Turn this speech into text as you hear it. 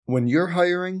When you're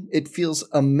hiring, it feels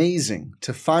amazing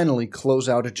to finally close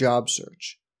out a job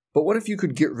search. But what if you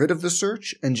could get rid of the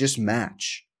search and just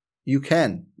match? You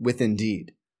can with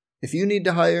Indeed. If you need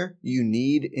to hire, you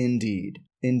need Indeed.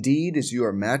 Indeed is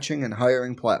your matching and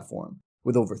hiring platform.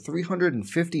 With over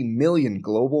 350 million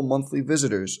global monthly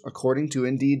visitors, according to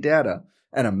Indeed data,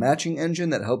 and a matching engine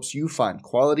that helps you find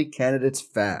quality candidates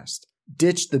fast.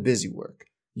 Ditch the busy work.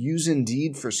 Use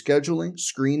Indeed for scheduling,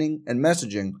 screening, and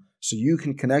messaging so you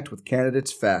can connect with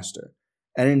candidates faster.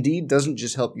 And Indeed doesn't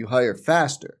just help you hire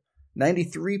faster.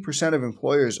 93% of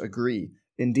employers agree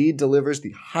Indeed delivers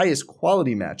the highest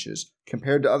quality matches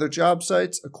compared to other job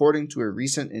sites, according to a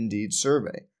recent Indeed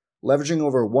survey. Leveraging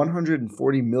over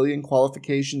 140 million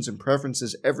qualifications and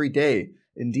preferences every day,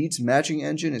 Indeed's matching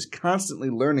engine is constantly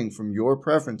learning from your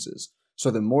preferences, so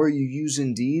the more you use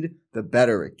Indeed, the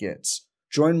better it gets.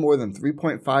 Join more than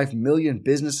 3.5 million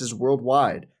businesses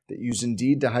worldwide that use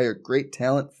Indeed to hire great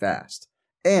talent fast.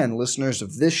 And listeners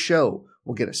of this show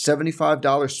will get a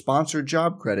 $75 sponsored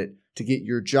job credit to get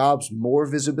your jobs more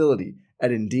visibility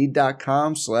at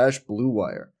Indeed.com/Blue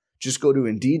Wire. Just go to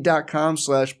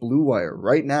Indeed.com/Blue Wire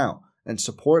right now and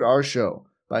support our show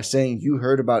by saying you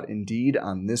heard about Indeed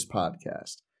on this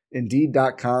podcast.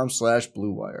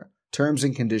 Indeed.com/Blue Wire. Terms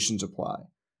and conditions apply.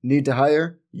 Need to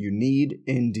hire? You need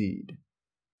Indeed.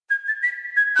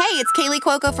 Hey, it's Kaylee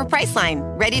Cuoco for Priceline.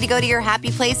 Ready to go to your happy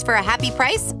place for a happy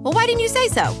price? Well, why didn't you say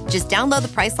so? Just download the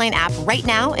Priceline app right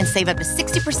now and save up to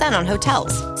 60% on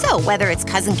hotels. So whether it's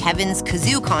Cousin Kevin's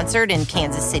Kazoo Concert in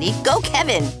Kansas City, go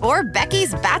Kevin, or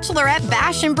Becky's Bachelorette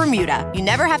Bash in Bermuda, you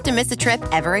never have to miss a trip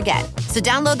ever again. So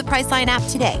download the Priceline app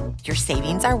today. Your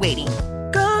savings are waiting.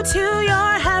 Go to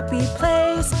your happy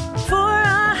place for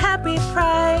a happy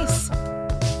price.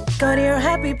 Go to your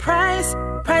happy price,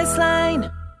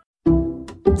 Priceline.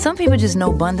 Some people just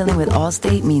know bundling with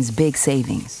Allstate means big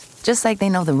savings. Just like they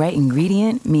know the right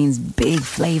ingredient means big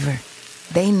flavor.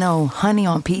 They know honey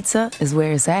on pizza is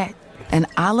where it's at. And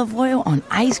olive oil on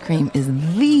ice cream is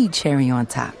the cherry on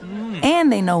top.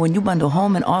 And they know when you bundle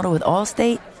home and auto with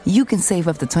Allstate, you can save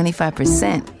up to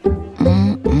 25%.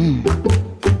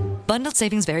 Bundled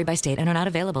savings vary by state and are not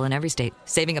available in every state.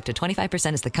 Saving up to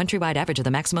 25% is the countrywide average of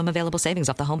the maximum available savings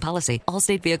off the home policy.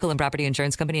 Allstate Vehicle and Property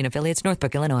Insurance Company and Affiliates,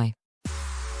 Northbrook, Illinois.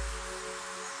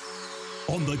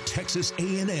 On the Texas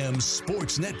A&M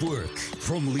Sports Network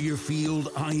from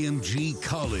Learfield IMG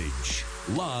College.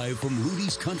 Live from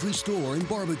Rudy's Country Store and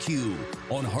Barbecue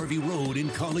on Harvey Road in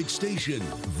College Station.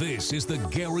 This is the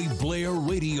Gary Blair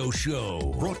Radio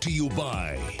Show. Brought to you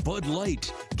by Bud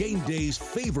Light, game day's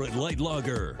favorite light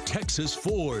lager. Texas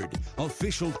Ford,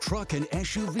 official truck and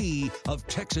SUV of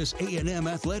Texas A&M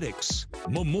Athletics.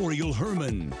 Memorial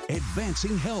Hermann,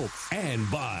 advancing health. And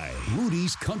by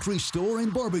Rudy's Country Store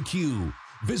and Barbecue.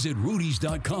 Visit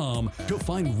Rudy's.com to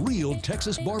find real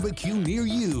Texas barbecue near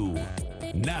you.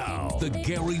 Now, the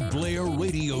Gary Blair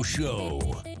Radio Show.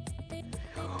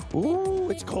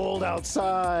 Ooh, it's cold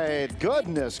outside.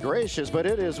 Goodness gracious, but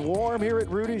it is warm here at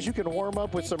Rudy's. You can warm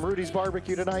up with some Rudy's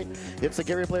barbecue tonight. It's the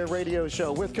Gary Blair Radio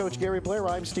Show with Coach Gary Blair.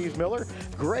 I'm Steve Miller.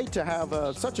 Great to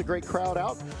have such a great crowd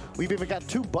out. We've even got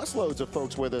 2 busloads of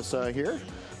folks with us here.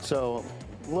 So,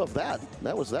 love that.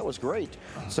 That was great.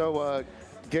 So,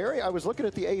 Gary, I was looking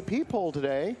at the AP poll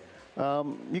today.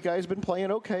 You guys been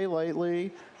playing okay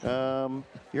lately.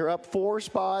 You're up 4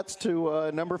 spots to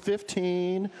number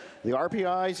 15. The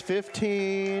RPI's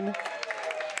 15.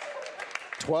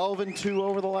 12-2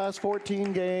 over the last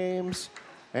 14 games.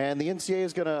 And the NCAA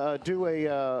is going to do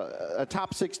a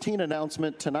top 16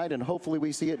 announcement tonight, and hopefully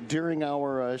we see it during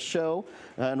our show.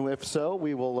 And if so,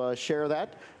 we will share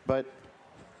that. But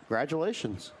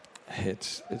congratulations.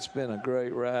 It's been a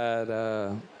great ride.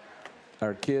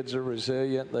 Our kids are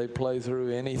resilient. They play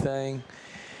through anything.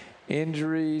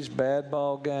 Injuries, bad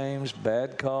ball games,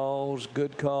 bad calls,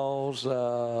 good calls.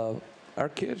 Our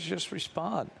kids just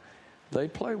respond. They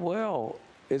play well.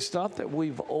 It's not that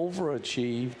we've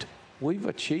overachieved. We've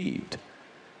achieved.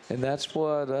 And that's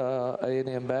what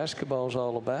A&M basketball is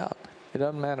all about. It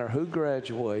doesn't matter who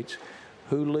graduates,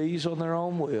 who leaves on their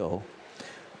own will,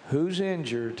 who's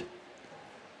injured,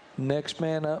 next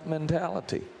man up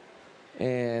mentality.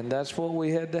 And that's what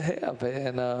we had to have.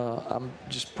 And I'm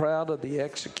just proud of the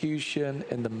execution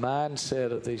and the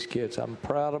mindset of these kids. I'm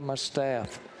proud of my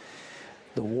staff.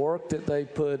 The work that they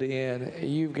put in,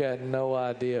 you've got no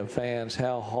idea, fans,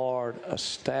 how hard a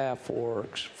staff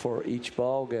works for each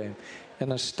ball game.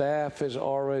 And the staff is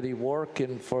already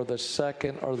working for the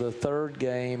second or the third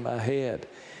game ahead,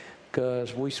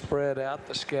 because we spread out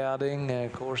the scouting.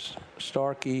 And, of course,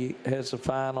 Starkey has the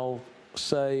final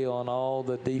say on all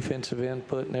the defensive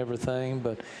input and everything,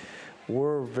 but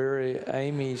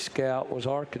Amy Scout was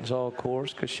Arkansas, of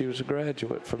course, because she was a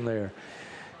graduate from there.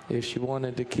 If she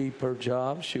wanted to keep her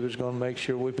job, she was going to make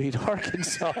sure we beat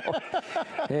Arkansas.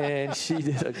 And she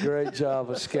did a great job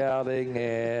of scouting,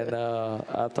 and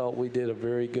I thought we did a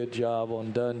very good job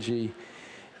on Dungy.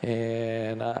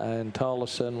 And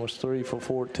Tollison was 3 for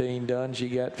 14.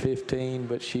 Dungy got 15,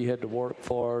 but she had to work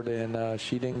for it, and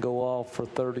she didn't go off for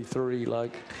 33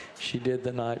 like she did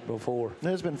the night before. It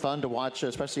has been fun to watch,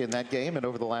 especially in that game and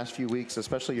over the last few weeks,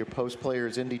 especially your post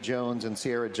players, Indy Jones and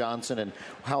Sierra Johnson, and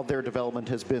how their development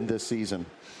has been this season.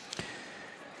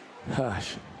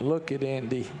 Gosh, look at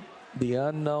Indy, the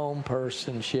unknown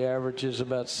person. She averages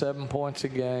about 7 points a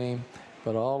game,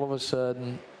 but all of a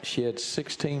sudden she had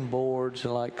 16 boards,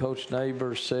 and like Coach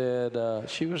Neighbor said,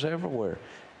 she was everywhere,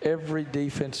 every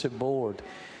defensive board.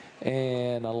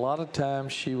 And a lot of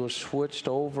times she was switched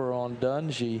over on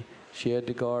Dungy. She had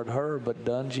to guard her, but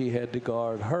Dungy had to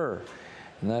guard her.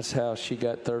 And that's how she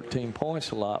got 13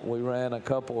 points a lot. We ran a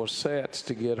couple of sets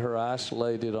to get her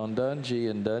isolated on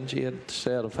Dungy, and Dungy had to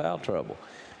stay out of foul trouble.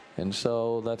 And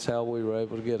so that's how we were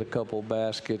able to get a couple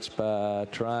baskets by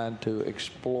trying to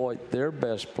exploit their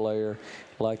best player,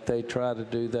 like they try to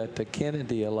do that to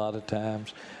Kennedy a lot of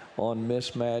times on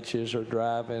mismatches or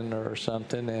driving or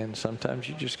something, and sometimes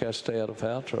you just got to stay out of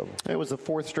foul trouble. It was the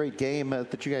 4th straight game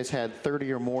that you guys had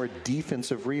 30 or more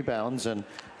defensive rebounds, and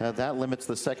that limits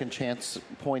the second chance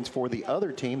points for the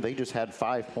other team. They just had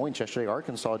 5 points yesterday.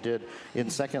 Arkansas did in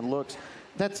second looks.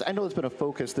 I know it's been a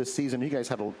focus this season. You guys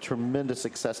had a tremendous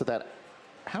success at that.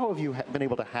 How have you been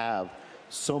able to have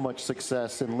so much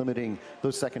success in limiting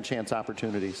those second chance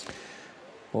opportunities?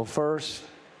 Well, first,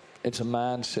 it's a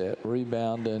mindset,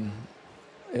 rebounding.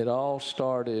 It all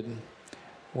started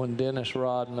when Dennis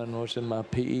Rodman was in my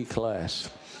PE class.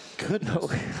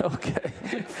 Goodness. Okay.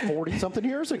 40-something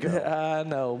years ago. I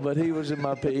know, but he was in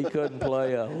my PE. He couldn't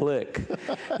play a lick.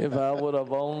 If I would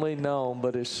have only known,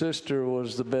 but his sister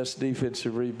was the best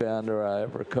defensive rebounder I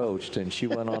ever coached, and she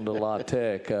went on to La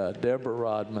Tech, Deborah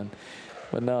Rodman.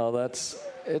 But no, it's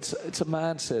a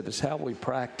mindset. It's how we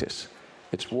practice.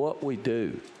 It's what we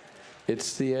do.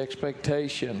 It's the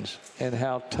expectations and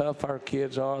how tough our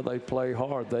kids are. They play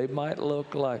hard. They might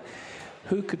look like,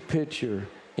 who could picture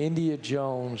India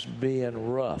Jones being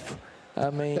rough? I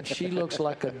mean, she looks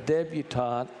like a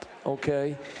debutante,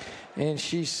 okay? And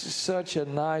she's such a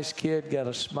nice kid, got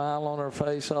a smile on her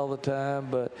face all the time,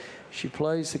 but she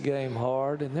plays the game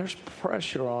hard, and there's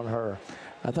pressure on her.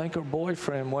 I think her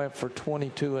boyfriend went for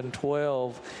 22 and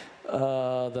 12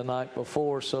 the night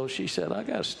before, so she said, I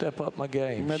got to step up my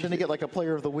game. Didn't he get like a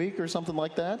player of the week or something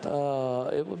like that?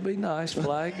 It would be nice.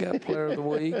 Flag got player of the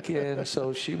week, and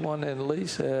so she wanted to at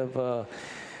least have,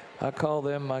 I call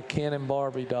them my Ken and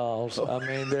Barbie dolls. I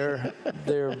mean,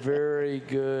 they're very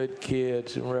good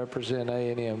kids and represent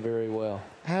A&M very well.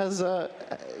 Has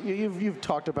you've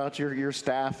talked about your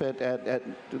staff at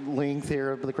length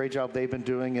here, the great job they've been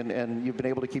doing, and you've been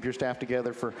able to keep your staff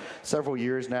together for several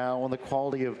years now, and the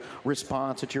quality of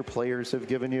response that your players have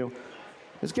given you.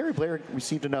 Has Gary Blair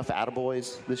received enough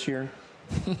attaboys this year?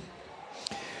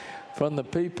 From the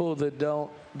people that don't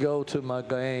go to my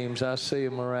games, I see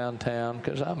them around town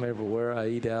because I'm everywhere. I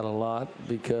eat out a lot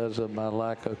because of my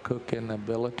lack of cooking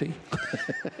ability.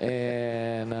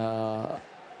 And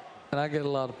I get a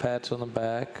lot of pats on the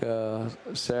back.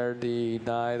 Saturday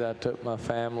night, I took my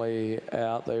family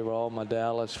out. They were all my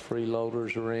Dallas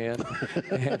freeloaders were in,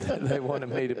 and they wanted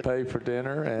me to pay for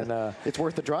dinner. And it's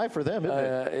worth the drive for them, isn't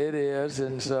it? It is,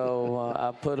 and so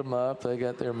I put them up. They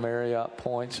got their Marriott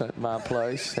points at my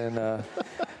place, and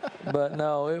but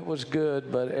no, it was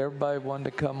good. But everybody wanted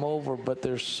to come over. But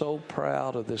they're so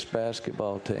proud of this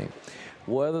basketball team.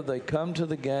 Whether they come to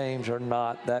the games or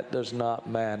not, that does not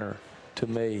matter to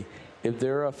me. If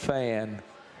they're a fan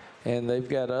and they've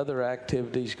got other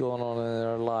activities going on in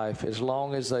their life, as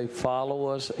long as they follow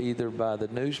us either by the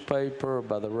newspaper or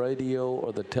by the radio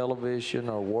or the television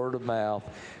or word of mouth,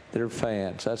 they're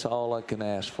fans. That's all I can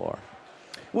ask for.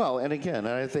 Well, and again,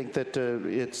 I think that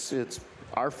it's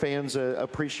our fans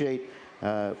appreciate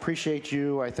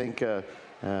you. I think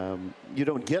you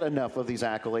don't get enough of these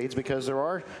accolades because there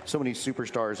are so many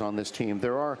superstars on this team.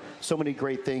 There are so many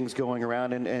great things going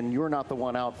around, and you're not the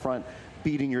one out front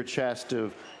beating your chest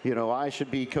of, I should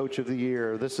be coach of the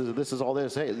year. This is all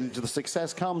this. Hey, the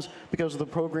success comes because of the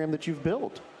program that you've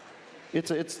built. It's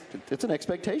an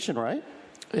expectation, right?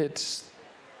 It's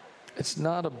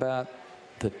not about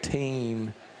the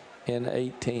team in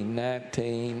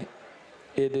 18-19.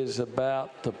 It is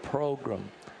about the program.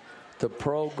 The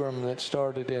program that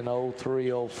started in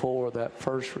 03, 04, that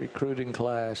first recruiting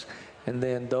class, and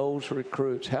then those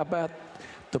recruits. How about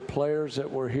the players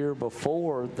that were here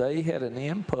before, they had an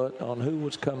input on who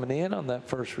was coming in on that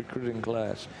first recruiting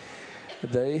class.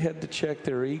 They had to check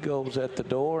their egos at the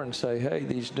door and say, hey,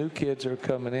 these new kids are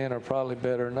coming in are probably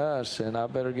better than us, and I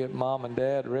better get mom and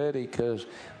dad ready because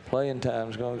playing time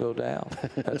is going to go down.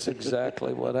 That's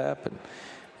exactly what happened.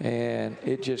 And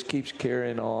it just keeps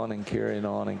carrying on and carrying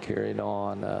on and carrying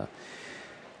on.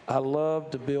 I love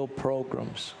to build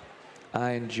programs.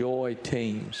 I enjoy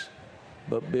teams.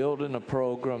 But building a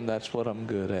program, that's what I'm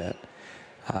good at.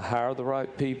 I hire the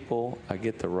right people. I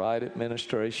get the right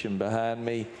administration behind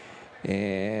me,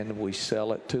 and we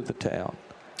sell it to the town.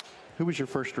 Who was your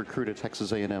first recruit at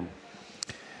Texas A&M?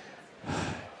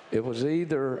 It was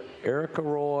either Erica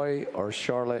Roy or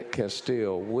Charlotte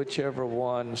Castile. Whichever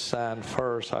one signed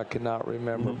first, I cannot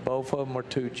remember. Both of them were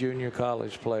 2 junior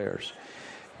college players.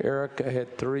 Erica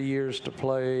had 3 years to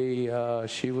play.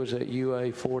 She was at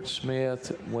UA Fort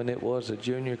Smith when it was a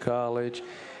junior college.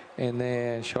 And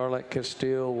then Charlotte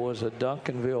Castile was a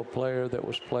Duncanville player that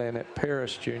was playing at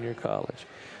Paris Junior College.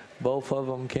 Both of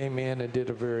them came in and did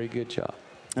a very good job.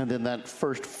 And then that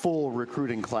first full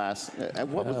recruiting class,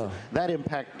 what was that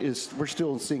impact? We're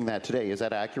still seeing that today. Is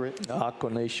that accurate?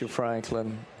 Aquanisha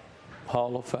Franklin,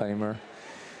 Hall of Famer.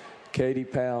 Katie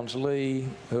Pounds Lee,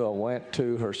 who I went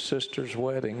to her sister's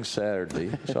wedding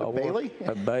Saturday. So Bailey?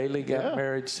 Bailey got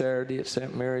married Saturday at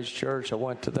St. Mary's Church. I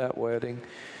went to that wedding.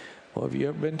 Well, have you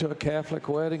ever been to a Catholic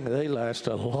wedding? They last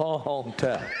a long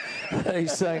time. They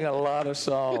sang a lot of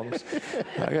songs.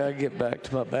 I got to get back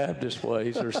to my Baptist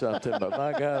ways or something. But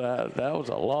my God, that was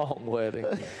a long wedding.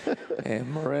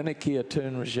 And Mariniki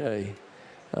Atun-Raje,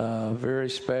 very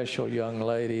special young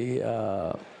lady.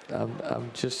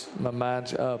 I'm just, my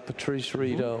mind's Patrice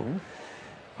Rito.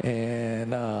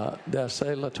 And did I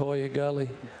say LaToya Gully?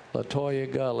 LaToya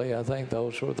Gully, I think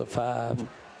those were the 5.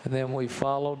 And then we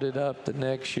followed it up the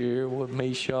next year with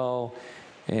Michal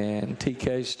and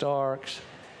TK Starks,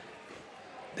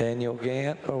 Daniel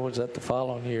Gant, or was that the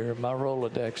following year? My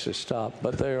Rolodex has stopped,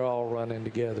 but they're all running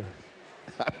together.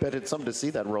 I bet it's something to see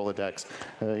that Rolodex.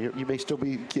 You may still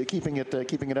be keeping it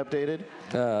updated?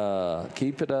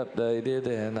 Keep it updated,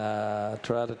 and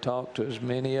try to talk to as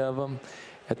many of them.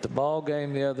 At the ball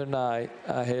game the other night,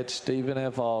 I had Stephen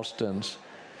F. Austin's.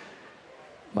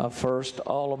 My first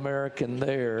All-American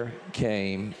there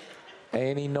came,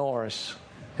 Annie Norris.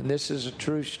 And this is a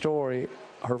true story.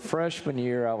 Her freshman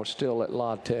year, I was still at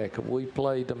La Tech. We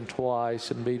played them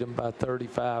twice and beat them by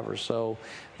 35 or so.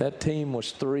 That team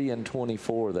was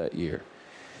 3-24 that year.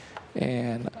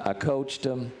 And I coached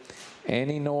them.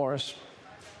 Annie Norris,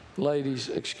 ladies,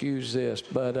 excuse this,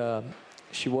 but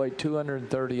she weighed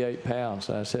 238 pounds.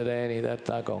 And I said, Annie, that's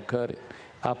not going to cut it.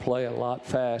 I play a lot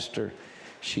faster.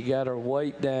 She got her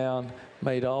weight down,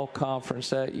 made all conference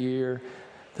that year.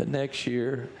 The next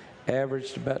year,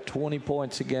 averaged about 20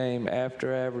 points a game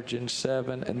after averaging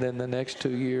 7. And then the next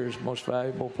 2 years, most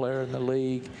valuable player in the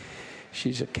league.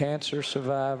 She's a cancer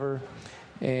survivor,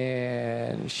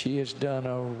 and she has done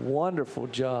a wonderful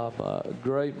job. A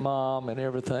great mom and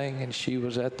everything, and she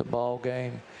was at the ball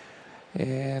game.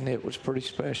 And it was pretty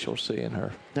special seeing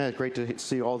her. Yeah, great to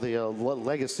see all the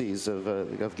legacies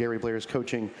of Gary Blair's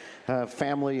coaching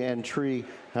family and tree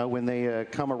when they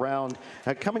come around.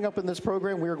 Coming up in this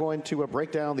program, we're going to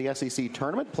break down the SEC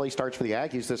tournament. Play starts for the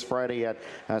Aggies this Friday at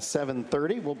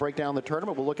 7:30. We'll break down the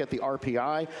tournament. We'll look at the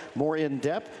RPI more in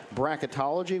depth.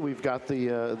 Bracketology. We've got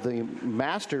the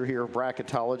master here of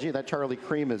bracketology. That Charlie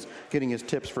Cream is getting his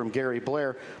tips from Gary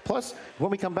Blair. Plus,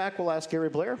 when we come back, we'll ask Gary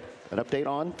Blair an update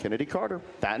on Kennedy Carter.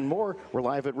 That and more. We're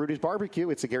live at Rudy's Barbecue.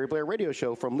 It's the Gary Blair Radio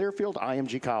Show from Learfield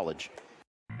IMG College.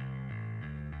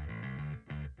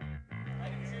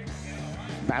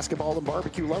 Basketball and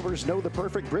barbecue lovers know the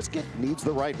perfect brisket needs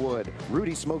the right wood.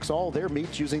 Rudy smokes all their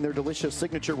meats using their delicious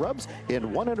signature rubs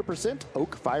in 100%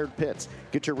 oak-fired pits.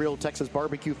 Get your real Texas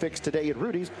barbecue fix today at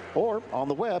Rudy's or on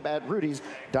the web at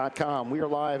rudys.com. We are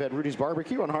live at Rudy's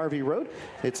Barbecue on Harvey Road.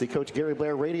 It's the Coach Gary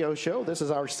Blair Radio Show. This is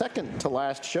our second to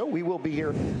last show. We will be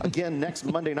here again next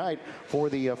Monday night for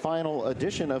the final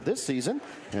edition of this season.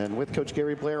 And with Coach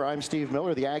Gary Blair, I'm Steve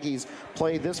Miller. The Aggies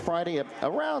play this Friday at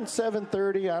around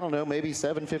 7:30, I don't know, maybe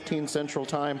 7:15 Central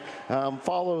Time,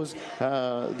 follows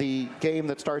the game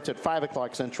that starts at 5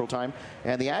 o'clock Central Time.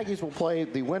 And the Aggies will play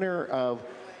the winner of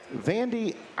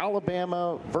Vandy,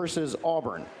 Alabama versus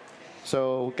Auburn.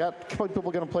 So got a couple of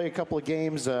people going to play a couple of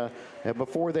games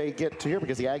before they get to here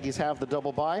because the Aggies have the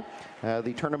double bye.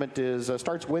 The tournament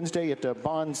starts Wednesday at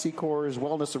Bon Secours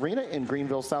Wellness Arena in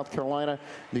Greenville, South Carolina.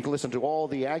 You can listen to all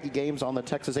the Aggie games on the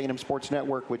Texas A&M Sports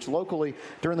Network, which locally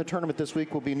during the tournament this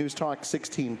week will be News Talk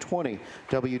 1620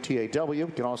 WTAW. You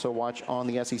can also watch on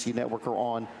the SEC Network or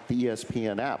on the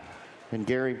ESPN app. And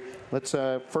Gary, let's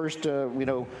first, we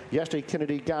know yesterday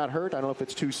Kennedy got hurt. I don't know if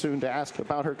it's too soon to ask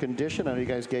about her condition. I know you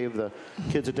guys gave the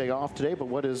kids a day off today, but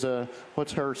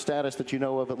what's her status that you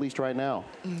know of at least right now?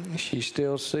 She's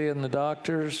still seeing the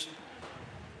doctors.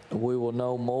 We will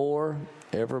know more.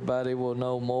 Everybody will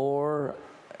know more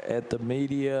at the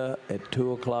media at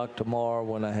 2 o'clock tomorrow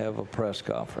when I have a press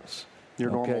conference. Your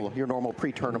normal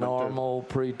pre-tournament. Normal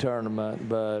pre-tournament,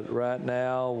 but right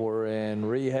now we're in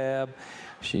rehab.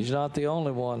 She's not the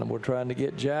only one. We're trying to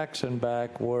get Jackson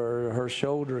back where her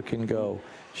shoulder can go.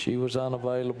 She was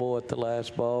unavailable at the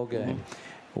last ball game.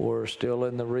 Mm-hmm. We're still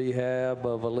in the rehab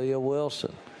of Aaliyah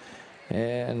Wilson.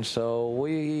 And so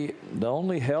the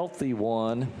only healthy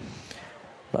one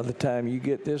by the time you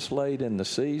get this late in the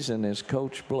season is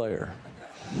Coach Blair.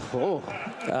 Oh,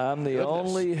 I'm the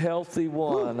only healthy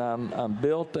one. I'm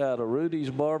built out of Rudy's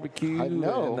Barbecue. I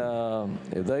know. And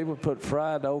if they would put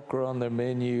fried okra on their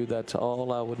menu, that's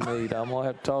all I would need. I'm going to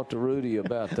have to talk to Rudy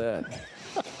about that.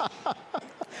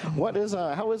 How is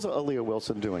Aaliyah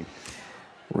Wilson doing?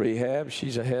 Rehab.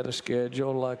 She's ahead of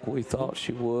schedule like we thought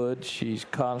she would. She's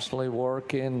constantly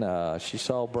working. She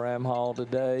saw Bramhall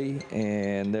today,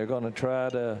 and they're going to try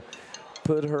to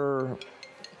put her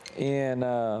in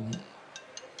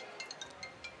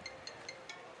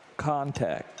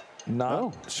contact,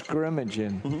 not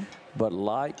scrimmaging, but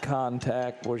light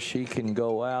contact where she can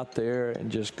go out there and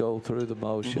just go through the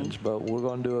motions. But we're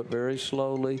going to do it very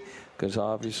slowly because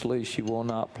obviously she will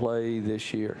not play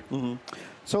this year.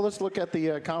 So let's look at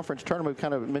the conference tournament. We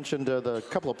kind of mentioned the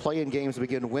couple of play-in games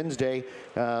begin Wednesday.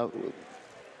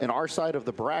 In our side of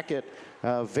the bracket,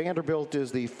 Vanderbilt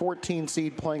is the 14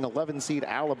 seed playing 11 seed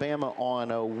Alabama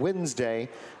on Wednesday.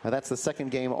 That's the second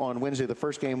game on Wednesday. The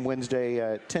first game Wednesday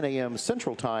at 10 a.m.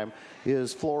 Central Time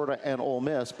is Florida and Ole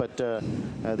Miss. But the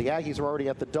Aggies are already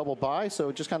at the double bye,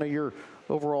 so just kind of your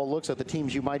overall looks at the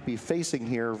teams you might be facing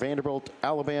here. Vanderbilt,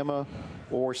 Alabama,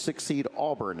 or 6 seed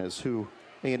Auburn is who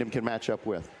A&M can match up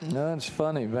with. No, it's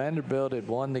funny. Vanderbilt had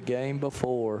won the game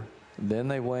before. Then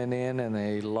they went in and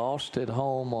they lost at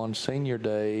home on Senior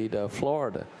Day to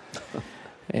Florida.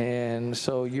 And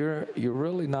so you're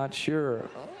really not sure.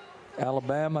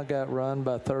 Alabama got run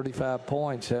by 35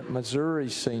 points at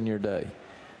Missouri's Senior Day.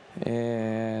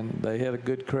 And they had a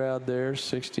good crowd there,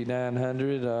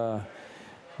 6,900.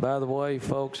 By the way,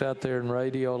 folks out there in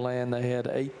Radio Land, they had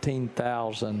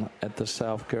 18,000 at the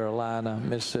South Carolina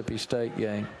Mississippi State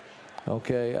game.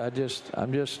 Okay, I'm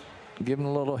just giving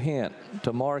a little hint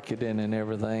to marketing and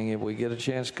everything. If we get a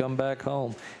chance to come back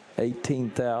home,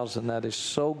 18,000, that is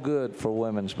so good for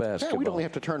women's basketball. Yeah, we'd only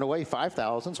have to turn away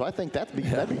 5,000, so I think that'd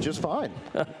be just fine.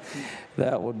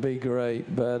 That would be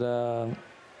great. But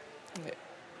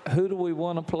who do we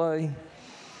want to play?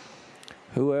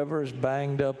 Whoever is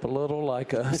banged up a little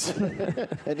like us.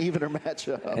 An evener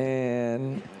matchup.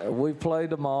 And we've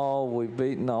played them all. We've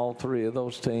beaten all three of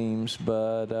those teams,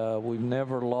 but we've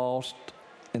never lost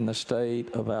in the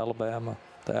state of Alabama,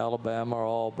 to Alabama or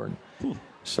Auburn.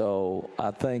 So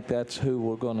I think that's who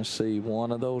we're going to see,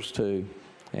 one of those two.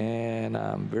 And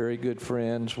I'm very good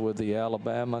friends with the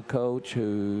Alabama coach,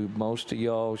 who most of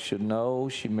y'all should know.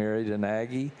 She married an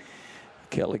Aggie,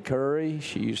 Kelly Curry.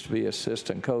 She used to be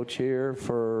assistant coach here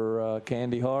for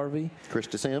Candy Harvey.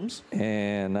 Krista Sims.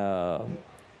 And I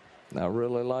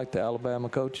really like the Alabama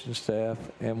coaching staff,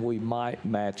 and we might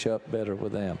match up better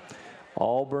with them.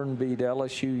 Auburn beat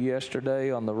LSU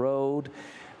yesterday on the road.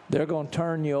 They're going to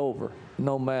turn you over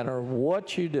no matter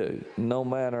what you do, no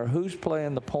matter who's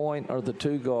playing the point or the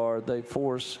two guard. They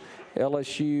force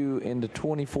LSU into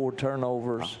 24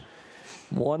 turnovers.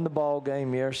 Won the ball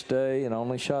game yesterday and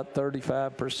only shot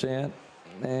 35%.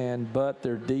 But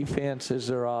their defense is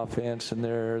their offense, and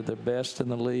they're the best in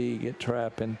the league at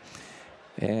trapping.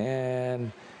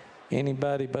 And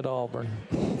anybody but Auburn.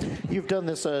 You've done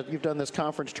this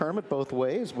conference tournament both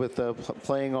ways, with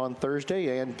playing on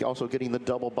Thursday and also getting the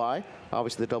double bye.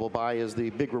 Obviously, the double bye is the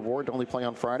big reward to only play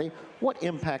on Friday. What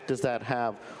impact does that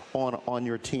have on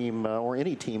your team or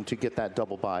any team to get that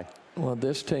double bye? Well,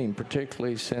 this team,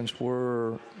 particularly since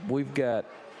we've got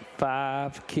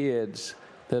 5 kids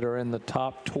that are in the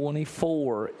top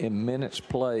 24 in minutes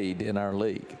played in our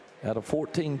league out of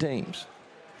 14 teams.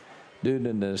 Due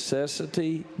to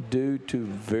necessity, due to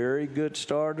very good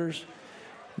starters,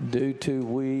 due to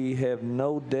we have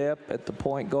no depth at the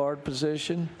point guard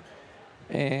position,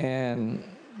 and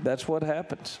that's what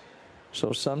happens.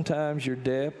 So sometimes your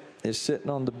depth is sitting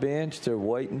on the bench. They're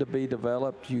waiting to be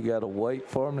developed. You got to wait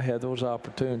for them to have those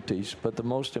opportunities. But the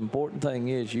most important thing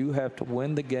is you have to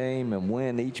win the game and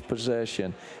win each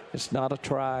possession. It's not a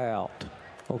tryout.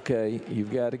 Okay,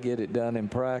 you've got to get it done in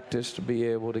practice to be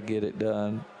able to get it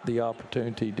done, the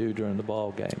opportunity due during the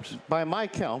ball games. By my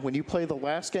count, when you play the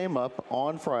last game up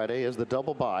on Friday as the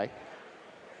double bye,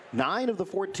 9 of the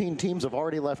 14 teams have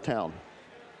already left town.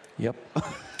 Yep.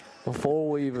 Before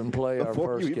we even play our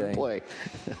first game. Play.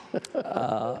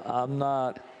 I'm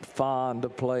not fond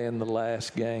of playing the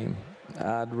last game.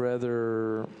 I'd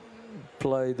rather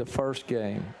play the first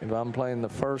game. If I'm playing the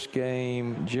first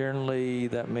game, generally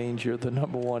that means you're the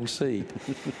number 1 seed.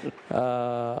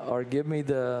 Or give me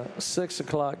the 6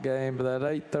 o'clock game, but that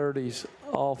 8:30's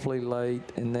awfully late,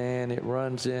 and then it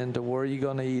runs into where are you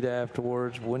going to eat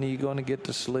afterwards, when are you going to get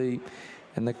to sleep,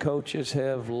 and the coaches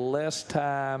have less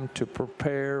time to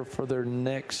prepare for their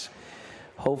next,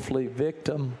 hopefully,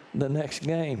 victim the next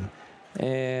game.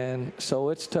 And so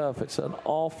it's tough. It's an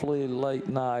awfully late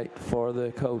night for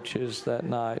the coaches that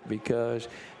night because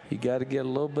you got to get a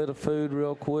little bit of food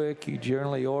real quick. You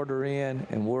generally order in,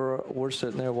 and we're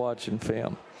sitting there watching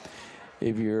film.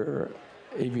 If you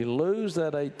lose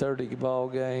that 8:30 ball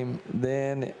game,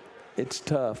 then it's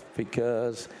tough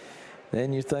because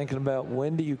then you're thinking about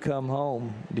when do you come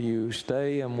home? Do you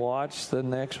stay and watch the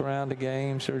next round of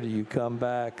games, or do you come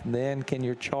back? Then can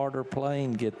your charter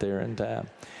plane get there in time?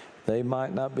 They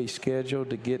might not be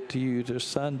scheduled to get to you to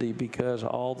Sunday because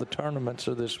all the tournaments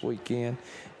are this weekend,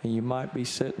 and you might be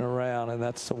sitting around, and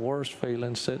that's the worst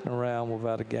feeling, sitting around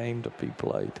without a game to be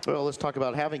played. Well, let's talk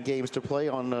about having games to play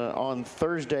on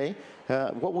Thursday.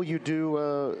 What will you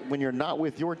do when you're not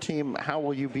with your team? How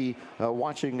will you be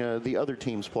watching the other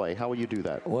teams play? How will you do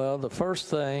that? Well, the first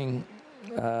thing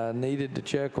needed to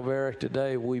check with Eric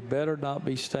today, we better not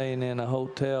be staying in a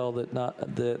hotel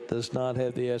that does not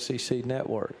have the SEC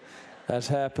network. That's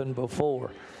happened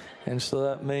before. And so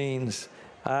that means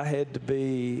I had to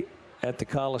be at the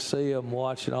Coliseum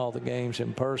watching all the games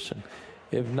in person.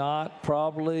 If not,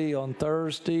 probably on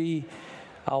Thursday,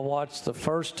 I'll watch the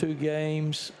first 2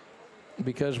 games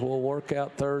because we'll work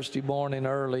out Thursday morning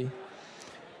early.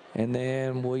 And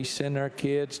then we send our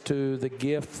kids to the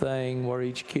gift thing where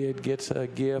each kid gets a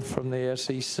gift from the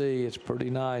SEC. It's pretty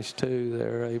nice, too.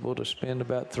 They're able to spend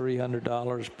about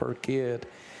 $300 per kid.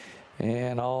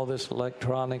 And all this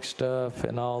electronic stuff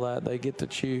and all that, they get to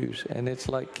choose. And it's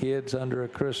like kids under a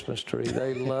Christmas tree.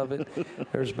 They love it.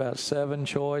 There's about 7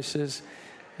 choices.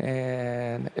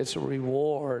 And it's a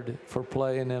reward for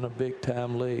playing in a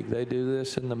big-time league. They do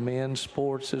this in the men's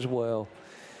sports as well.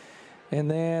 And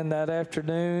then that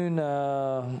afternoon,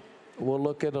 we'll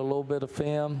look at a little bit of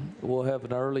film. We'll have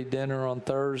an early dinner on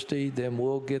Thursday. Then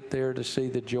we'll get there to see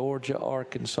the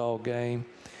Georgia-Arkansas game.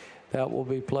 That will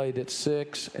be played at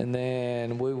 6. And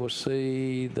then we will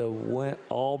see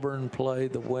Auburn play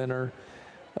the winner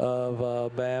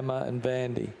of Bama and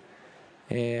Vandy.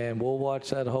 And we'll watch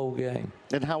that whole game.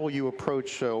 And how will you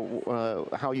approach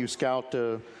how you scout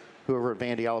whoever at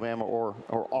Vandy, Alabama, or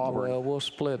Auburn? Well, we'll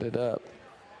split it up.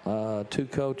 2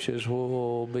 coaches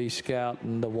will be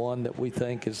scouting the one that we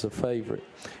think is the favorite.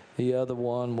 The other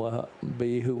one will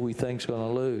be who we think is going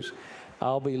to lose.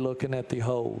 I'll be looking at the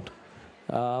hold.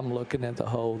 I'm looking at the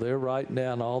hold. They're writing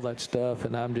down all that stuff,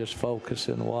 and I'm just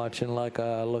focusing, watching like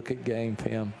I look at game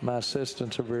film. My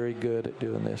assistants are very good at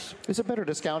doing this. Is it better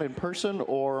to scout in person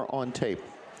or on tape?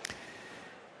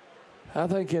 I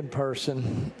think in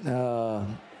person.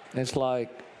 It's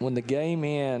like when the game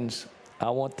ends, I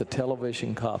want the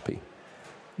television copy.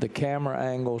 The camera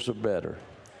angles are better.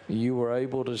 You were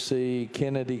able to see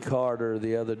Kennedy Carter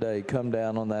the other day come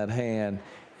down on that hand,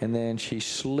 and then she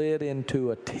slid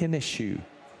into a tennis shoe.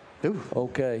 Ooh.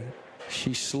 Okay.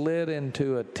 She slid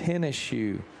into a tennis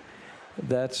shoe.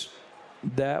 That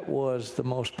was the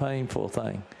most painful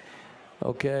thing.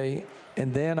 Okay.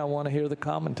 And then I want to hear the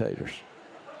commentators.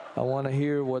 I want to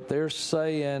hear what they're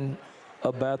saying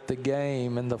about the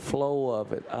game and the flow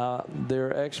of it.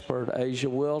 Their expert, Asia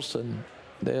Wilson,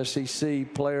 the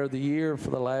SEC Player of the Year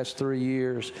for the last 3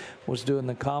 years, was doing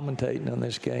the commentating on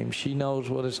this game. She knows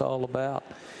what it's all about.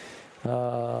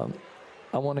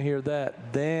 I want to hear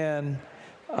that. Then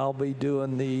I'll be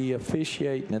doing the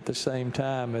officiating at the same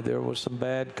time. There were some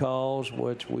bad calls,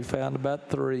 which we found about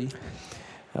 3.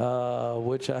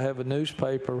 which I have a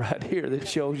newspaper right here that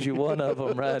shows you one of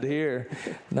them right here.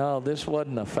 No, this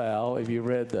wasn't a foul. If you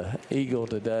read the Eagle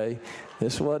today,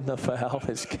 this wasn't a foul.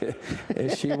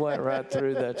 She went right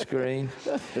through that screen.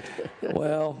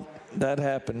 Well, that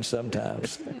happens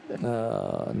sometimes.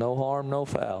 No harm, no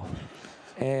foul.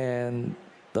 And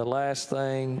the last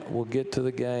thing, we'll get to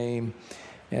the game,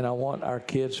 and I want our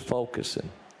kids focusing.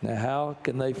 Now, how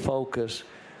can they focus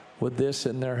with this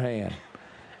in their hand?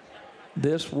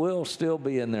 This will still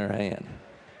be in their hand,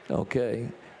 okay?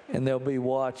 And they'll be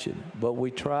watching. But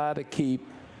we try to keep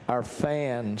our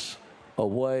fans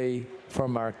away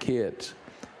from our kids.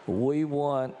 We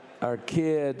want our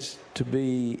kids to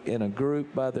be in a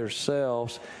group by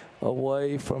themselves,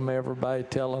 away from everybody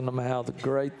telling them how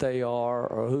great they are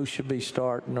or who should be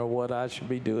starting or what I should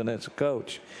be doing as a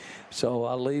coach. So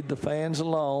I leave the fans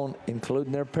alone,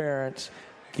 including their parents,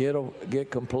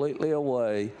 get completely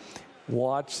away,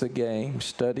 watch the game,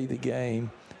 study the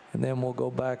game, and then we'll go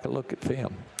back and look at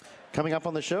film. Coming up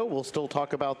on the show, we'll still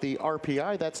talk about the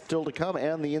RPI. That's still to come,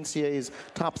 and the NCAA's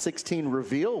Top 16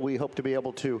 reveal. We hope to be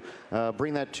able to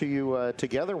bring that to you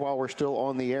together while we're still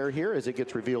on the air here as it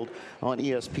gets revealed on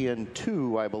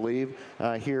ESPN2, I believe,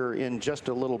 here in just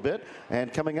a little bit.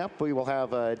 And coming up, we will have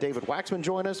David Waxman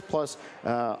join us, plus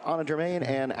Anna Germain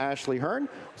and Ashley Hearn.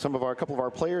 A couple of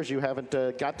our players you haven't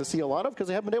got to see a lot of because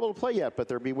they haven't been able to play yet, but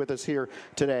they'll be with us here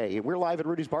today. We're live at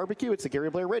Rudy's Barbecue. It's the Gary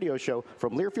Blair Radio Show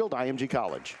from Learfield IMG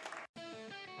College.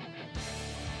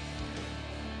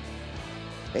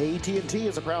 AT&T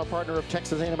is a proud partner of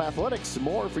Texas A&M Athletics.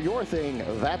 More for your thing,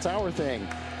 that's our thing.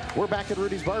 We're back at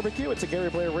Rudy's Barbecue. It's a Gary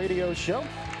Blair Radio Show.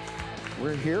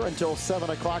 We're here until 7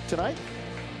 o'clock tonight.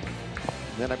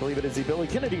 Then I believe it is the Billy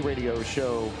Kennedy Radio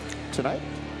Show tonight.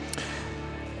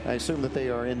 I assume that they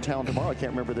are in town tomorrow. I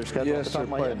can't remember their schedule off the top of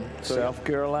my head. South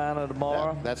Carolina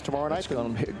tomorrow. Yeah, that's tomorrow night. It's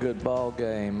going to be a good ball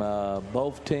game.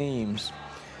 Both teams.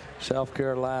 South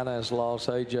Carolina has lost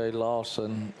A.J.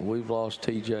 Lawson. We've lost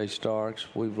T.J. Starks.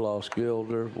 We've lost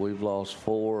Gilder. We've lost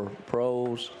 4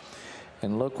 pros.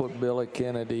 And look what Billy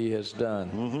Kennedy has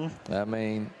done. Mm-hmm. I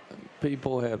mean,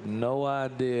 people have no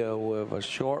idea with a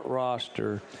short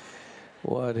roster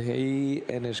what he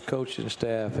and his coaching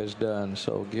staff has done.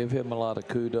 So give him a lot of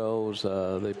kudos.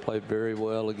 They played very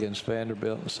well against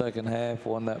Vanderbilt in the second half,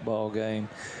 won that ball game.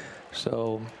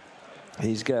 So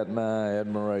he's got my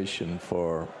admiration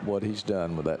for what he's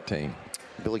done with that team.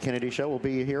 Billy Kennedy Show will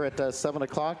be here at 7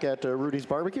 o'clock at Rudy's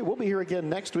Barbecue. We'll be here again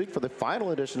next week for the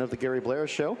final edition of the Gary Blair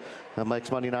Show.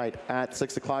 Next Monday night at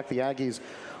 6 o'clock, the Aggies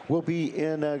will be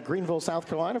in Greenville, South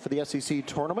Carolina for the SEC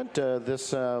tournament.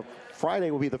 This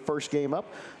Friday will be the first game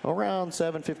up. Around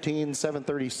 7:15,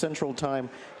 7:30 Central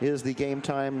Time is the game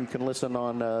time. You can listen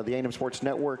on the A&M Sports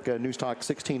Network, News Talk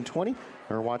 1620,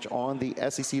 or watch on the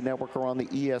SEC Network or on the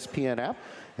ESPN app.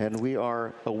 And we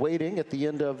are awaiting at the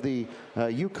end of the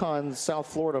UConn South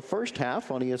Florida first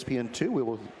half on ESPN2. We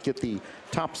will get the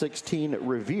top 16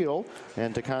 reveal.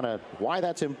 And to kind of why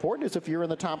that's important is if you're in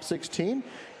the top 16,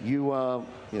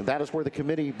 that is where the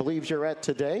committee believes you're at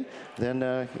today. Then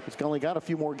it's only got a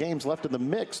few more games left in the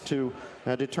mix to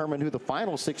determine who the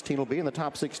final 16 will be. And the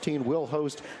top 16 will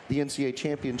host the NCAA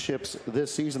championships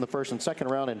this season, the first and second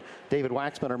round. And David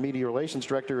Waxman, our media relations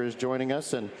director, is joining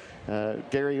us. And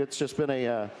Gary, it's just been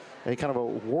a kind of a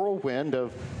whirlwind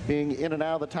of being in and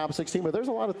out of the top 16, but there's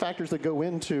a lot of factors that go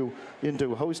into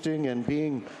hosting and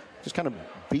being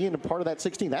a part of that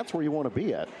 16. That's where you want to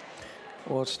be at.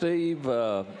 Well, Steve,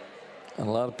 a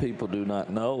lot of people do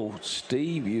not know,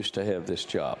 Steve used to have this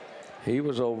job. He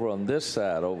was over on this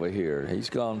side over here. He's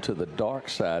gone to the dark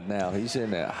side now. He's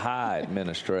in the high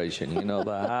administration, the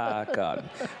high cotton.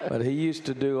 But he used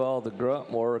to do all the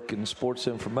grunt work and sports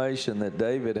information that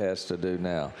David has to do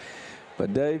now.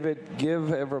 But David,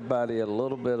 give everybody a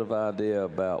little bit of idea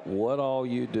about what all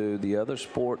you do, the other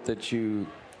sport that you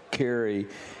carry,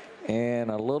 and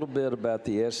a little bit about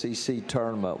the SEC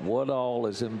tournament. What all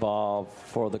is involved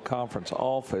for the conference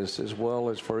office as well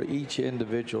as for each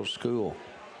individual school?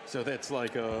 So that's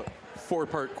like a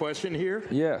 4-part question here?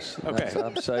 Yes. Okay.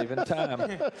 I'm saving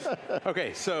time.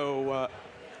 Okay, so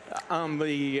I'm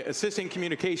the assistant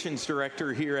communications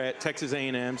director here at Texas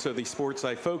A&M. So the sports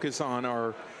I focus on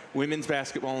are women's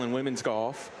basketball and women's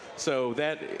golf. So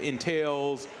that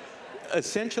entails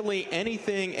essentially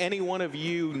anything any one of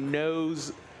you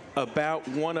knows about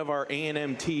one of our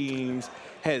A&M teams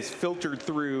has filtered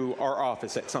through our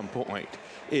office at some point.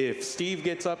 If Steve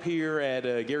gets up here at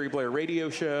a Gary Blair radio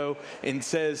show and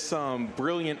says some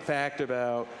brilliant fact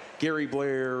about Gary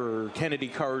Blair or Kennedy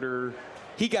Carter,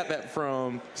 he got that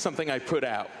from something I put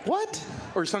out. What?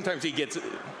 Or sometimes he gets...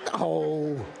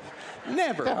 Oh.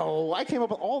 Never. No, I came up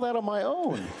with all that on my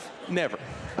own. Never.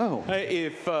 Oh.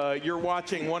 If you're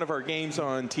watching one of our games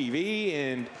on TV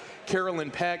and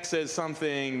Carolyn Peck says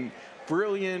something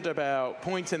brilliant about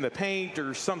points in the paint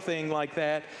or something like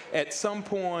that, at some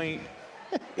point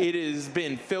it has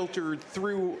been filtered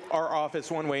through our office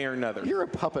one way or another. You're a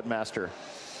puppet master.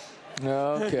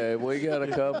 Okay, we got a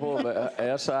couple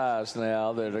of SIs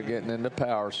now that are getting into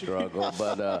power struggle.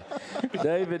 But,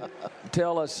 David,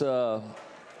 tell us a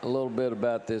little bit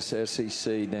about this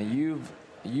SEC. Now, you've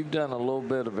done a little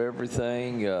bit of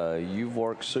everything. You've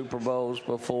worked Super Bowls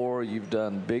before. You've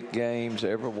done big games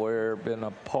everywhere, been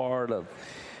a part of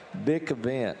big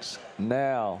events.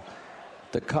 Now,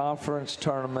 the conference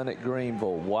tournament at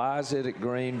Greenville. Why is it at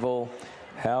Greenville?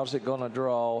 How's it going to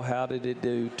draw? How did it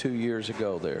do 2 years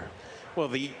ago there? Well,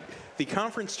 the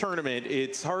conference tournament,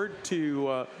 it's hard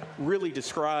to really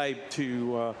describe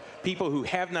to people who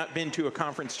have not been to a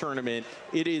conference tournament.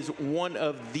 It is one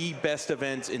of the best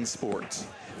events in sports.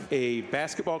 A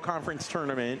basketball conference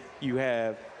tournament, you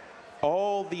have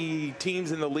all the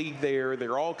teams in the league there.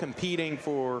 They're all competing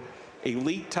for a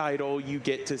league title. You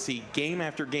get to see game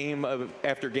after game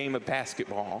of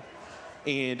basketball.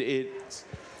 And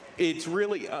it's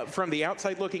really, from the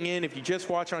outside looking in, if you just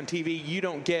watch on TV, you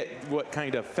don't get what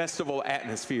kind of festival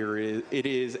atmosphere it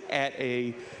is at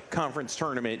a conference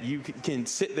tournament. You can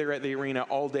sit there at the arena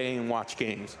all day and watch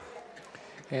games.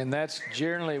 And that's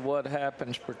generally what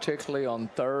happens, particularly on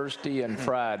Thursday and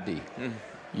Friday.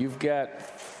 You've got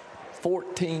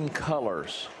 14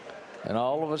 colors. And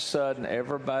all of a sudden,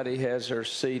 everybody has their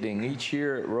seating. Each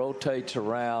year, it rotates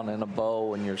around in a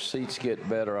bowl, and your seats get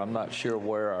better. I'm not sure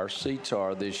where our seats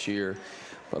are this year.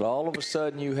 But all of a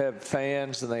sudden, you have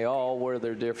fans, and they all wear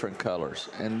their different colors.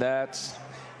 And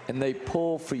they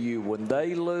pull for you. When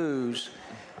they lose,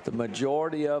 the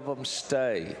majority of them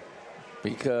stay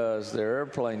because their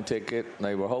airplane ticket,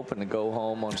 they were hoping to go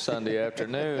home on Sunday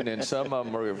afternoon, and some of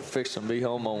them are fixing to be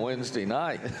home on Wednesday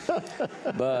night.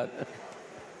 But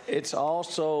it's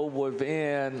also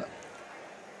within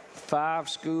 5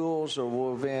 schools,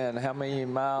 or within how many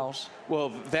miles? Well,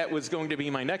 that was going to be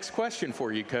my next question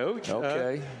for you, Coach.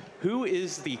 Okay. Who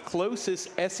is the closest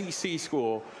SEC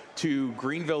school to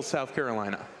Greenville, South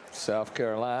Carolina? South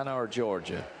Carolina or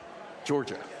Georgia?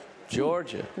 Georgia.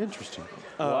 Georgia. Interesting.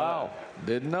 Wow.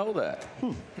 Didn't know that.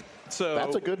 So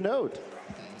that's a good note.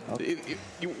 How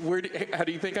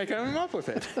do you think I came up with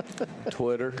it?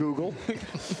 Twitter. Google.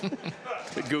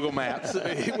 Google Maps.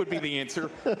 It would be the answer.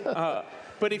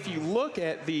 But if you look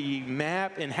at the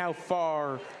map and how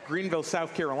far Greenville,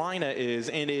 South Carolina is,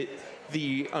 and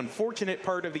the unfortunate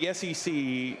part of the SEC,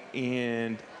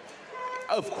 and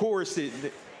of course,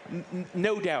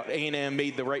 no doubt A&M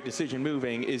made the right decision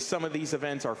moving, is some of these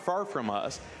events are far from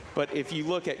us. But if you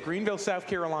look at Greenville, South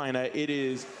Carolina, it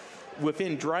is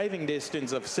within driving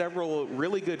distance of several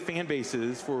really good fan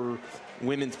bases for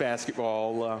women's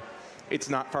basketball. It's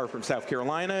not far from South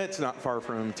Carolina. It's not far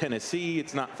from Tennessee.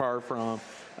 It's not far from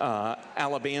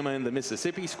Alabama and the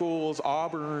Mississippi schools,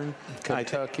 Auburn,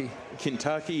 Kentucky,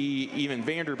 even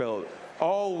Vanderbilt,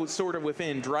 all sort of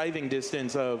within driving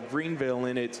distance of Greenville.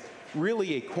 And it's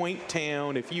really a quaint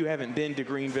town. If you haven't been to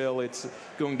Greenville, it's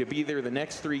going to be there the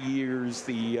next 3 years.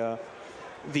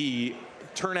 The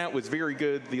turnout was very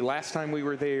good the last time we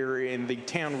were there, and the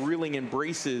town really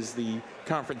embraces the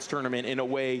conference tournament in a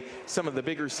way some of the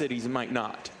bigger cities might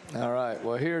not. All right.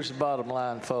 Well, here's the bottom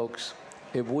line, folks.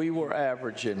 If we were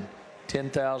averaging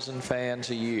 10,000 fans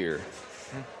a year,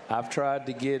 I've tried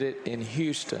to get it in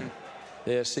Houston,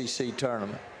 the SEC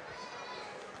tournament.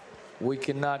 We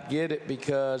cannot get it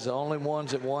because the only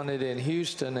ones that want it in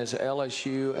Houston is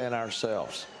LSU and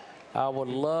ourselves. I would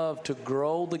love to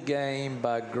grow the game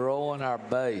by growing our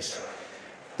base.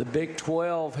 The Big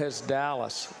 12 has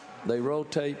Dallas. They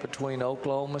rotate between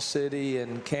Oklahoma City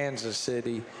and Kansas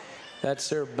City. That's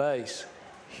their base.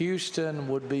 Houston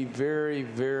would be very,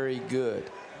 very good.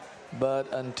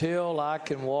 But until I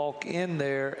can walk in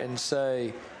there and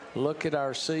say, look at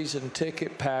our season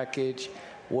ticket package,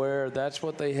 where that's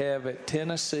what they have at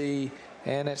Tennessee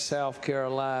and at South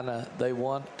Carolina, they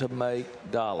want to make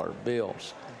dollar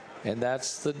bills. And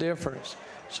that's the difference.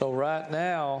 So right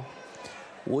now,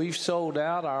 we've sold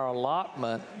out our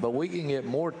allotment, but we can get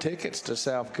more tickets to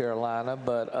South Carolina,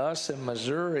 but us and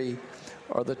Missouri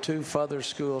are the 2 further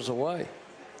schools away.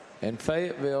 And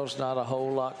Fayetteville's not a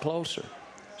whole lot closer.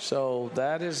 So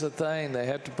that is the thing. They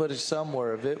have to put it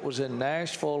somewhere. If it was in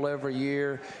Nashville every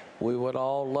year, we would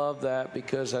all love that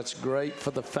because that's great for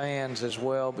the fans as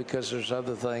well, because there's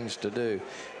other things to do.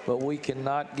 But we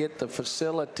cannot get the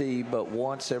facility but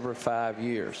once every 5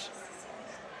 years.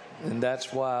 And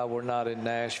that's why we're not in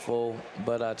Nashville,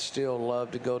 but I'd still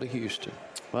love to go to Houston.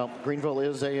 Well, Greenville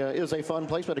is a fun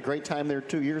place. We had a great time there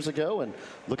 2 years ago, and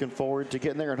looking forward to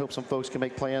getting there, and hope some folks can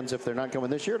make plans if they're not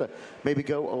going this year to maybe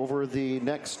go over the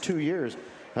next 2 years.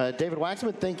 David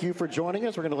Waxman, thank you for joining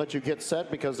us. We're going to let you get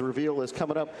set because the reveal is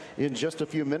coming up in just a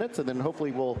few minutes, and then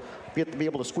hopefully we'll get to be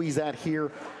able to squeeze that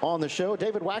here on the show.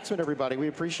 David Waxman, everybody, we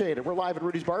appreciate it. We're live at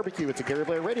Rudy's Barbecue. It's a Gary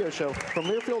Blair radio show from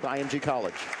Learfield IMG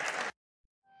College.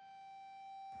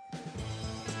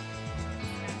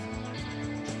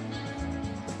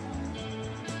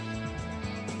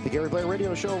 The Gary Blair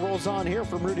radio show rolls on here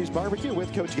from Rudy's Barbecue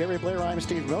with Coach Gary Blair. I'm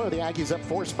Steve Miller. The Aggies up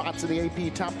 4 spots in the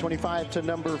AP Top 25 to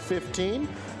number 15.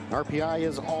 RPI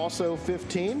is also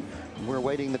 15. We're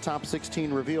waiting the top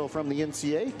 16 reveal from the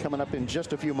NCAA coming up in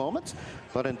just a few moments.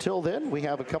 But until then, we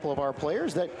have a couple of our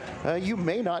players that you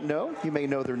may not know. You may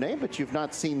know their name, but you've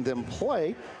not seen them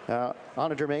play.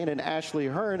 Anna Germain and Ashley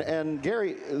Hearn. And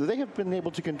Gary, they have been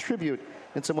able to contribute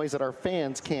in some ways that our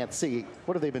fans can't see.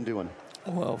 What have they been doing?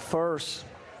 Well, first,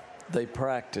 they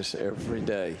practice every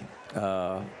day.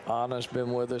 Anna's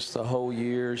been with us the whole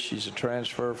year. She's a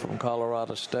transfer from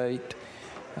Colorado State.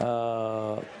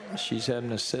 She's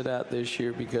having to sit out this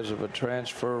year because of a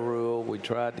transfer rule. We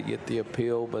tried to get the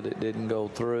appeal, but it didn't go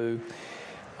through.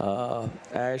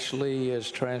 Ashley is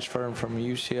transferring from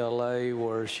UCLA,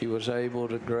 where she was able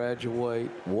to graduate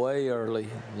way early,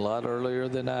 a lot earlier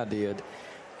than I did.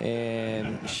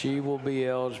 And she will be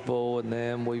eligible, and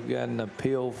then we've got an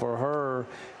appeal for her.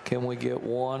 Can we get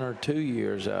 1 or 2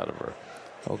 years out of her?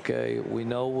 Okay, we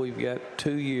know we've got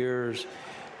 2 years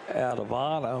out of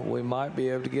Anna. We might be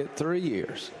able to get 3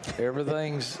 years.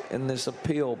 Everything's in this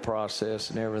appeal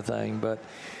process and everything. But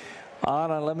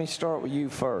Anna, let me start with you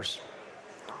first.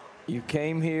 You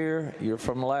came here, you're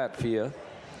from Latvia.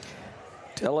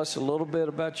 Tell us a little bit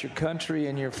about your country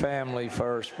and your family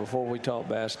first before we talk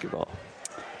basketball.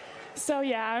 So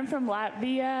yeah, I'm from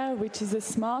Latvia, which is a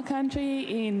small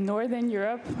country in Northern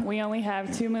Europe. We only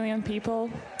have 2 million people.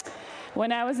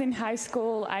 When I was in high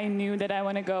school, I knew that I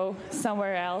want to go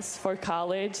somewhere else for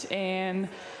college, and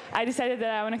I decided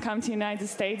that I want to come to the United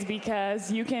States because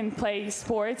you can play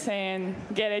sports and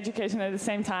get education at the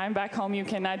same time. Back home, you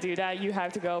cannot do that. You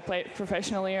have to go play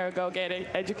professionally or go get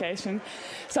education.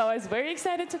 So I was very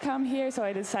excited to come here, so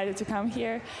I decided to come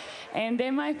here. And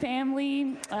then my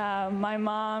family, my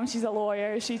mom, she's a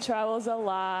lawyer. She travels a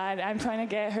lot. I'm trying to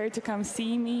get her to come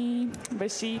see me,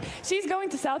 but she's going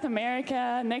to South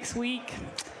America next week,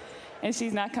 and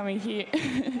she's not coming here.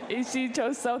 She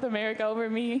chose South America over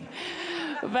me,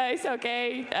 but it's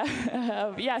okay.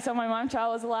 Yeah, so my mom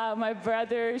travels a lot. My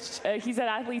brother, he's an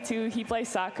athlete too. He plays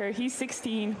soccer. He's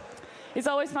 16. It's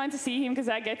always fun to see him because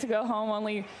I get to go home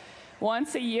only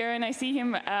once a year, and I see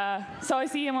him, so I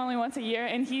see him only once a year,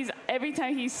 and every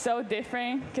time he's so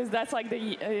different, because that's like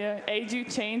the age you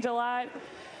change a lot.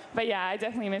 But yeah, I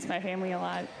definitely miss my family a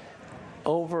lot.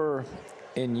 Over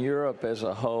in Europe as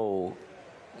a whole,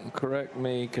 correct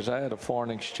me, because I had a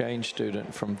foreign exchange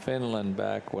student from Finland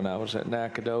back when I was at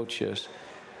Nacogdoches.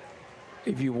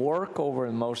 If you work over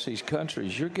in most of these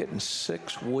countries, you're getting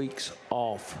 6 weeks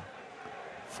off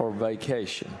for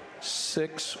vacation.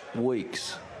 6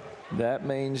 weeks. That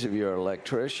means if you're an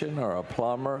electrician or a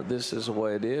plumber, this is the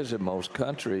way it is in most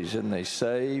countries, and they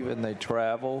save and they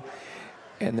travel,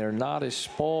 and they're not as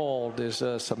spoiled as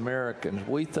us Americans.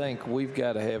 We think we've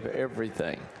got to have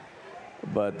everything,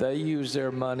 but they use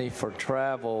their money for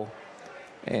travel,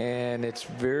 and it's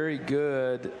very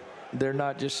good. They're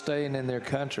not just staying in their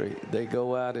country. They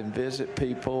go out and visit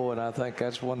people, and I think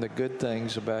that's one of the good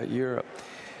things about Europe.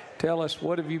 Tell us,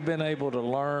 what have you been able to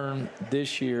learn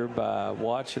this year by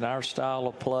watching our style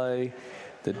of play,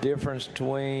 the difference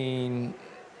between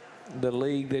the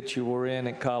league that you were in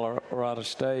at Colorado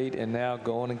State and now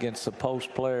going against the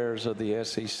post players of the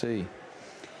SEC?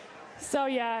 So,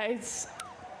 yeah, it's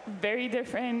very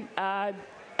different.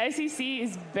 SEC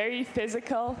is very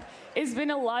physical. It's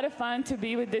been a lot of fun to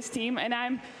be with this team,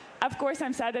 and of course,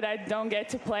 I'm sad that I don't get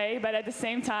to play, but at the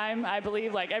same time, I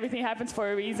believe like everything happens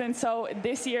for a reason. So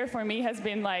this year for me has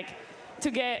been like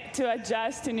to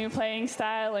adjust to new playing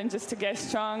style and just to get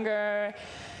stronger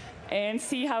and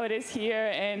see how it is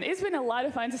here. And it's been a lot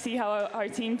of fun to see how our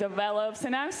team develops.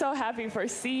 And I'm so happy for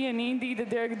C and Indy that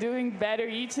they're doing better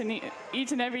each and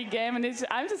every game. And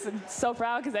I'm just so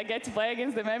proud because I get to play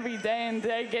against them every day, and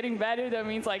they're getting better. That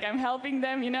means like I'm helping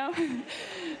them, you know?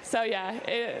 So yeah,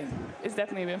 it's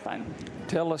definitely been fun.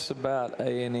 Tell us about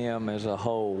A&M as a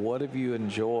whole. What have you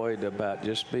enjoyed about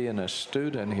just being a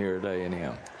student here at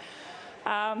A&M?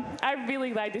 I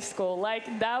really like this school.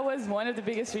 Like, that was one of the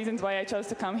biggest reasons why I chose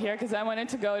to come here, because I wanted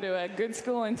to go to a good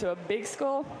school and to a big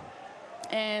school.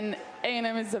 And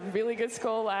A&M is a really good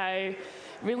school. I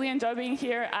really enjoy being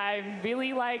here. I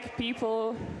really like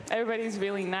people. Everybody's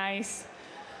really nice.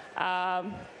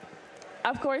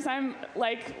 Of course, I'm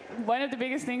like, one of the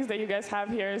biggest things that you guys have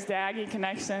here is the Aggie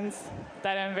connections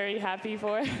that I'm very happy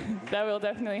for. That will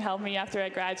definitely help me after I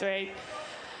graduate.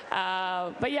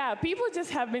 But yeah, people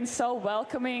just have been so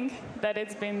welcoming that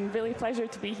it's been really a pleasure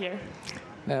to be here.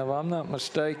 Now, if I'm not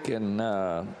mistaken,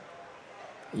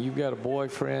 you've got a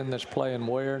boyfriend that's playing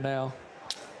where now?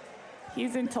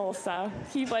 He's in Tulsa.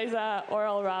 He plays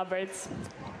Oral Roberts.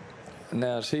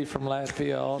 Now, is he from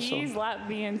Latvia also? He's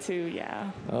Latvian too,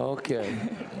 yeah. Okay.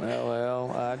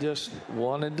 Well, I just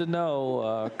wanted to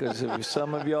know, because if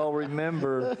some of y'all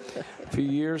remember, a few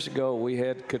years ago we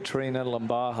had Katrina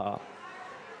Lambaha.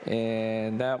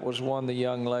 And that was one of the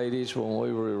young ladies when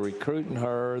we were recruiting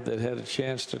her that had a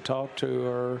chance to talk to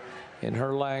her in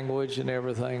her language and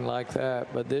everything like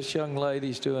that. But this young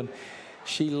lady's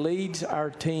she leads our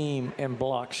team in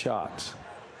block shots,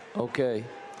 okay?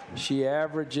 She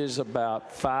averages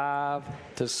about 5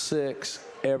 to 6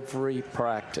 every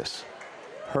practice.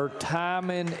 Her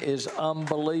timing is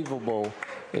unbelievable.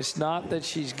 It's not that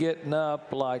she's getting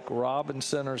up like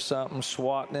Robinson or something,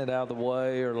 swatting it out of the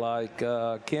way, or like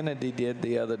Kennedy did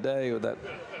the other day with that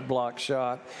block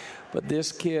shot. But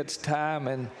this kid's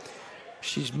timing,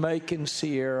 she's making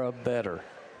Sierra better,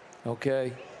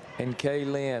 okay? And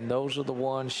Kaylin, those are the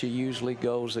ones she usually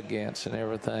goes against and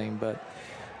everything. But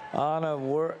Anna,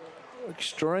 we're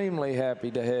extremely happy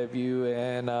to have you,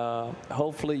 and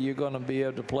hopefully you're going to be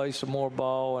able to play some more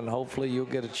ball, and hopefully you'll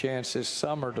get a chance this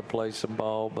summer to play some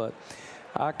ball. But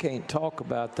I can't talk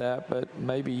about that, but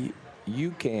maybe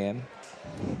you can.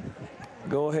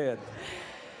 Go ahead.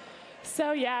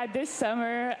 So yeah, this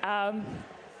summer,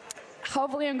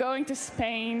 hopefully I'm going to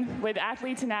Spain with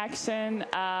Athletes in Action.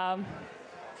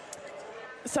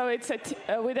 So it's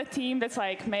with a team that's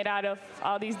like made out of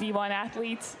all these D1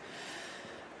 athletes.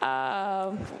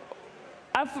 At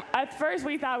first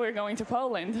we thought we were going to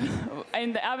Poland,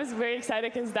 and I was very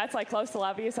excited because that's like close to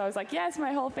Latvia, so I was like, yes,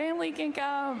 my whole family can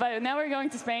come. But now we're going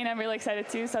to Spain. I'm really excited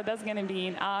too, so that's going to be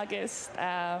in August.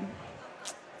 Yeah.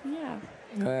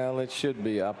 Well, it should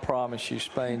be. I promise you,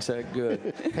 Spain's that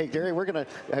good. Hey, Gary, we're going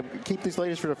to keep these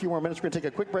ladies for a few more minutes. We're going to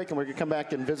take a quick break, and we're going to come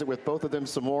back and visit with both of them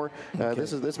some more. Okay.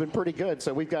 This has been pretty good.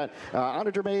 So we've got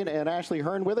Anna Germain and Ashley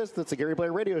Hearn with us. That's the Gary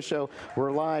Blair Radio Show.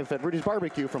 We're live at Rudy's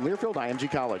Barbecue from Learfield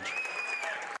IMG College.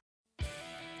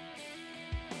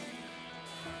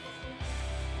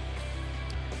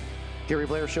 Gary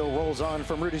Blair Show rolls on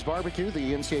from Rudy's Barbecue.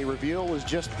 The NCAA reveal was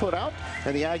just put out,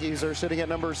 and the Aggies are sitting at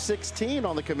number 16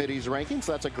 on the committee's rankings.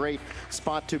 That's a great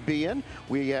spot to be in.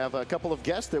 We have a couple of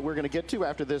guests that we're going to get to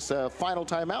after this final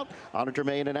timeout. Anna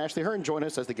Germain and Ashley Hearn join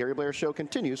us as the Gary Blair Show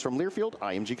continues from Learfield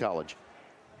IMG College.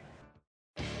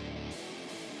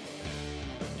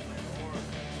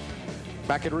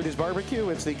 Back at Rudy's Barbecue,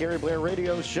 it's the Gary Blair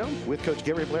Radio Show. With Coach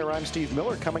Gary Blair, I'm Steve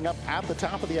Miller. Coming up at the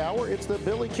top of the hour, it's the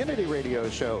Billy Kennedy Radio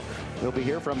Show. We'll be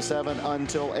here from 7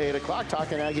 until 8 o'clock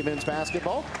talking Aggie men's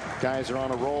basketball. Guys are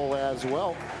on a roll as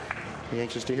well. Be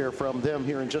anxious to hear from them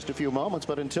here in just a few moments.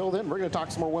 But until then, we're going to talk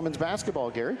some more women's basketball,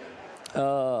 Gary.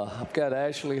 I've got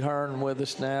Ashley Hearn with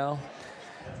us now.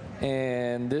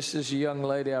 And this is a young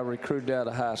lady I recruited out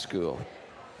of high school.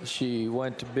 She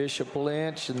went to Bishop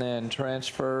Lynch and then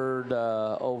transferred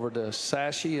over to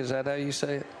Sashi. Is that how you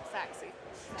say it?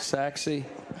 Saxy.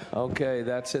 Okay,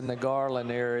 that's in the Garland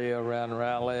area around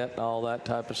Rowlett and all that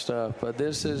type of stuff. But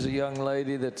this is a young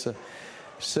lady that's a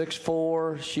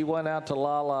 6'4". She went out to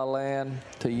La La Land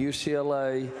to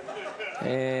UCLA.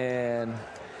 And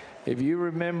if you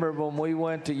remember when we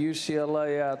went to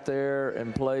UCLA out there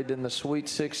and played in the Sweet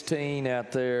 16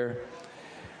 out there,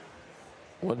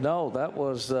 well, no, that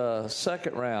was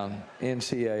second round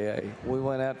NCAA. We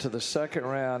went out to the second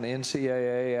round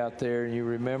NCAA out there, and you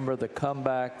remember the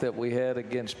comeback that we had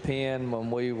against Penn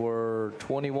when we were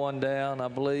 21 down, I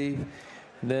believe.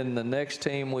 Then the next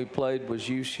team we played was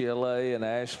UCLA and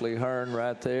Ashley Hearn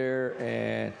right there,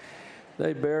 and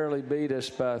they barely beat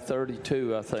us by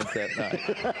 32, I think, that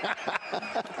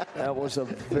night. That was a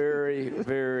very,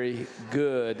 very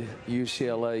good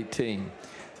UCLA team.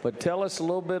 But tell us a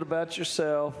little bit about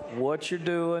yourself, what you're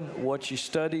doing, what you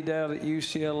studied out at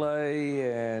UCLA,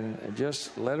 and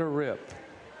just let her rip.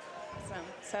 Awesome.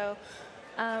 So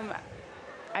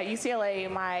at UCLA,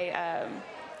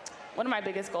 one of my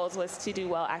biggest goals was to do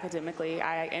well academically.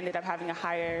 I ended up having a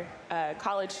higher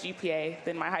college GPA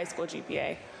than my high school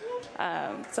GPA.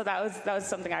 So that was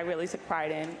something I really took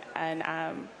pride in. And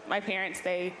my parents,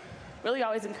 they really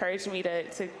always encouraged me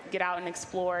to get out and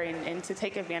explore and to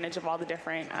take advantage of all the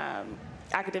different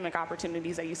academic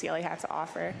opportunities that UCLA had to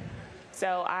offer.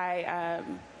 So I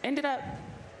ended up,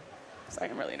 sorry,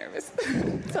 I'm really nervous.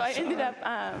 So I ended up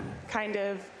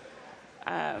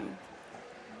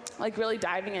like really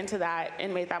diving into that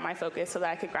and made that my focus so that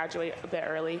I could graduate a bit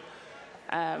early.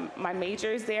 My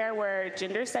majors there were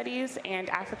gender studies and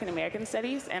African American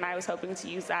studies, and I was hoping to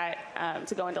use that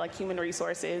to go into like human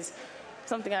resources,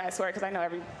 something that I swear, because I know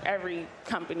every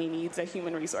company needs a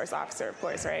human resource officer, of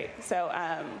course, right? So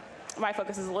my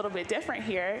focus is a little bit different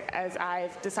here, as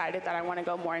I've decided that I want to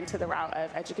go more into the route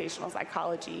of educational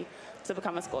psychology to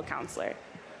become a school counselor.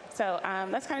 So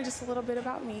that's kind of just a little bit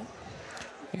about me.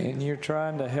 And you're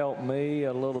trying to help me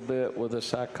a little bit with the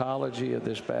psychology of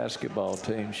this basketball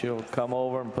team. She'll come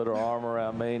over and put her arm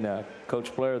around me. Now,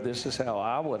 Coach Blair, this is how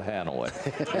I would handle it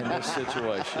in this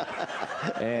situation.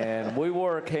 And we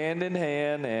work hand in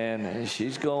hand, and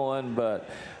she's going, but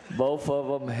both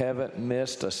of them haven't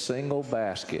missed a single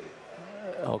basket.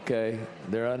 Okay,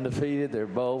 they're undefeated.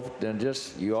 They're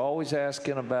just, you're always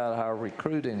asking about how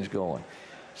recruiting is going.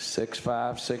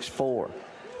 6'5", 6'4".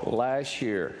 Last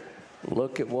year,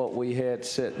 look at what we had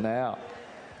sitting out.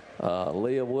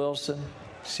 Leah Wilson,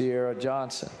 Sierra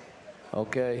Johnson.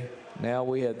 Okay, now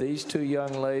we have these two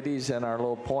young ladies and our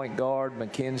little point guard,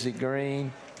 Mackenzie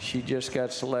Green. She just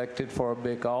got selected for a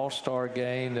big all-star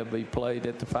game that will be played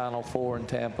at the Final Four in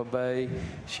Tampa Bay.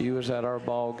 She was at our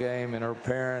ball game, and her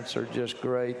parents are just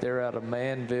great. They're out of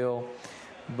Manville.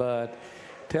 But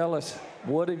tell us,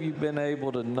 what have you been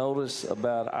able to notice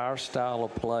about our style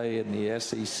of play and the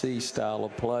SEC style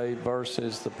of play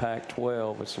versus the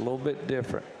Pac-12? It's a little bit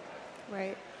different.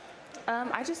 Right.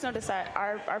 I just noticed that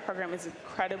our program is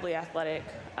incredibly athletic.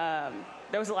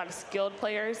 There was a lot of skilled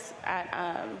players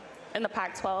in the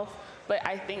Pac-12, but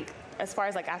I think as far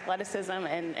as like athleticism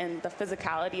and the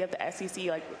physicality of the SEC,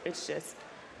 like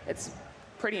it's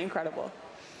pretty incredible.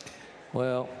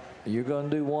 Well, you're going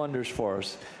to do wonders for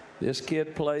us. This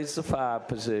kid plays the 5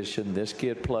 position. This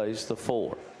kid plays the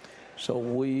 4. So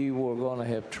we were going to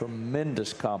have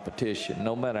tremendous competition.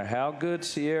 No matter how good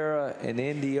Sierra and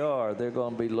Indy are, they're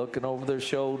going to be looking over their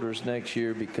shoulders next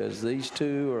year because these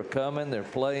two are coming. They're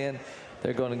playing.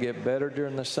 They're going to get better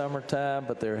during the summertime,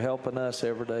 but they're helping us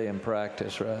every day in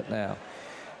practice right now.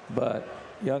 But,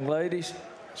 young ladies,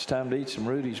 it's time to eat some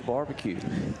Rudy's barbecue.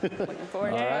 Looking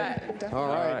forward to that. All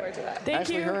right. Thank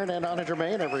Ashley you. Hearn and Anna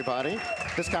Germain, everybody.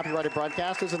 This copyrighted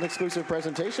broadcast is an exclusive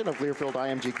presentation of Learfield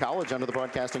IMG College under the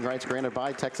broadcasting rights granted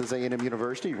by Texas A&M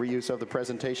University. Reuse of the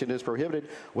presentation is prohibited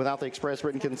without the express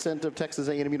written consent of Texas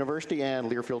A&M University and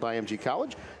Learfield IMG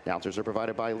College. Announcers are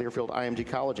provided by Learfield IMG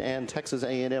College and Texas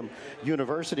A&M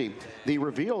University. The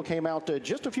reveal came out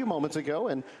just a few moments ago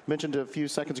and mentioned a few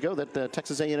seconds ago that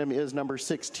Texas A&M is number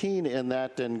 16 in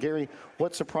that. And Gary,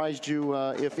 what surprised you,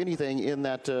 if anything, in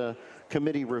that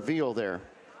committee reveal there?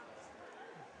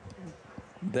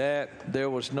 That there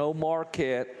was no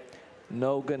Marquette,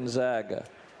 no Gonzaga.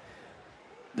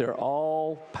 They're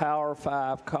all Power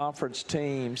 5 conference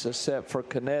teams except for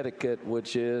Connecticut,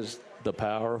 which is the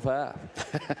Power 5.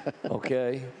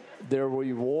 Okay? They're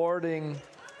rewarding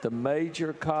the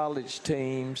major college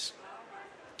teams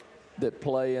that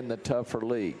play in the tougher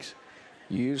leagues.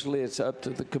 Usually it's up to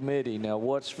the committee. Now,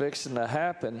 what's fixing to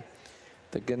happen,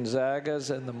 the Gonzagas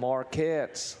and the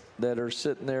Marquettes that are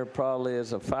sitting there probably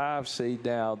as a 5 seed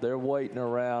now, they're waiting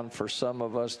around for some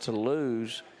of us to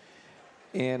lose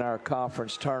in our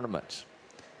conference tournaments.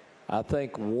 I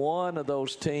think one of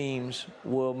those teams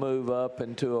will move up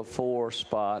into a 4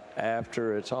 spot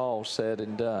after it's all said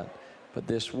and done. But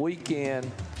this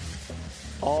weekend,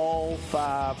 all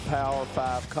 5 Power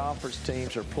 5 conference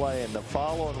teams are playing. The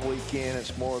following weekend,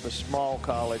 it's more of the small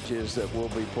colleges that will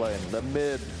be playing, the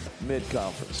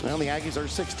mid-conference. Well, the Aggies are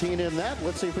 16 in that.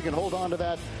 Let's see if we can hold on to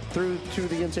that through to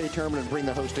the NCAA tournament and bring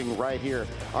the hosting right here.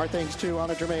 Our thanks to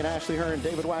Anna Germain, Ashley Hearn,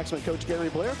 David Waxman, Coach Gary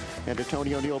Blair, and to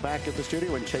Tony O'Neill back at the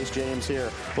studio, and Chase James here.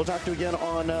 We'll talk to you again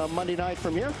on Monday night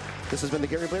from here. This has been the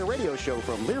Gary Blair Radio Show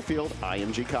from Learfield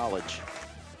IMG College.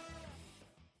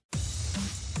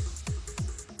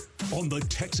 On the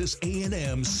Texas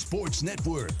A&M Sports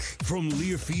Network from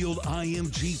Learfield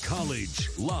IMG College,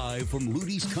 live from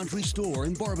Ludy's Country Store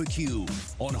and Barbecue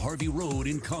on Harvey Road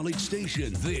in College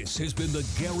Station. This has been the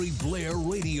Gary Blair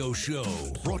Radio Show,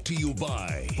 brought to you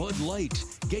by Bud Light,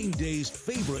 game day's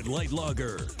favorite light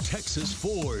lager, Texas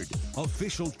Ford,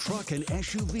 official truck and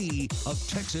SUV of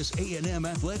Texas A&M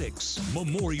Athletics,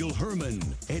 Memorial Hermann,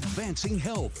 advancing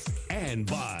health, and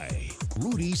by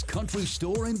Rudy's Country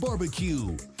Store and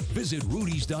Barbecue. Visit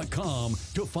Rudys.com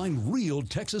to find real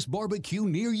Texas barbecue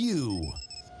near you.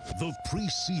 The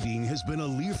preceding has been a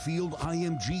Learfield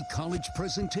IMG College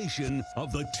presentation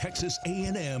of the Texas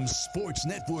A&M Sports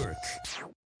Network.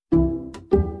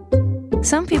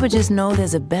 Some people just know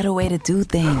there's a better way to do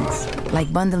things,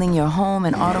 like bundling your home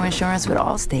and auto insurance with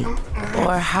Allstate,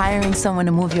 or hiring someone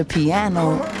to move your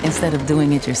piano instead of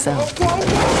doing it yourself.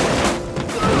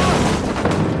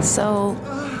 So,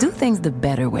 do things the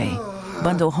better way.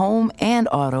 Bundle home and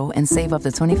auto and save up to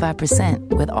 25%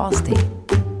 with Allstate.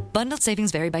 Bundled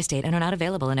savings vary by state and are not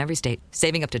available in every state.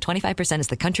 Saving up to 25% is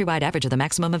the countrywide average of the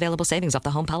maximum available savings off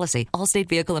the home policy. Allstate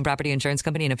Vehicle and Property Insurance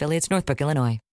Company and affiliates, Northbrook, Illinois.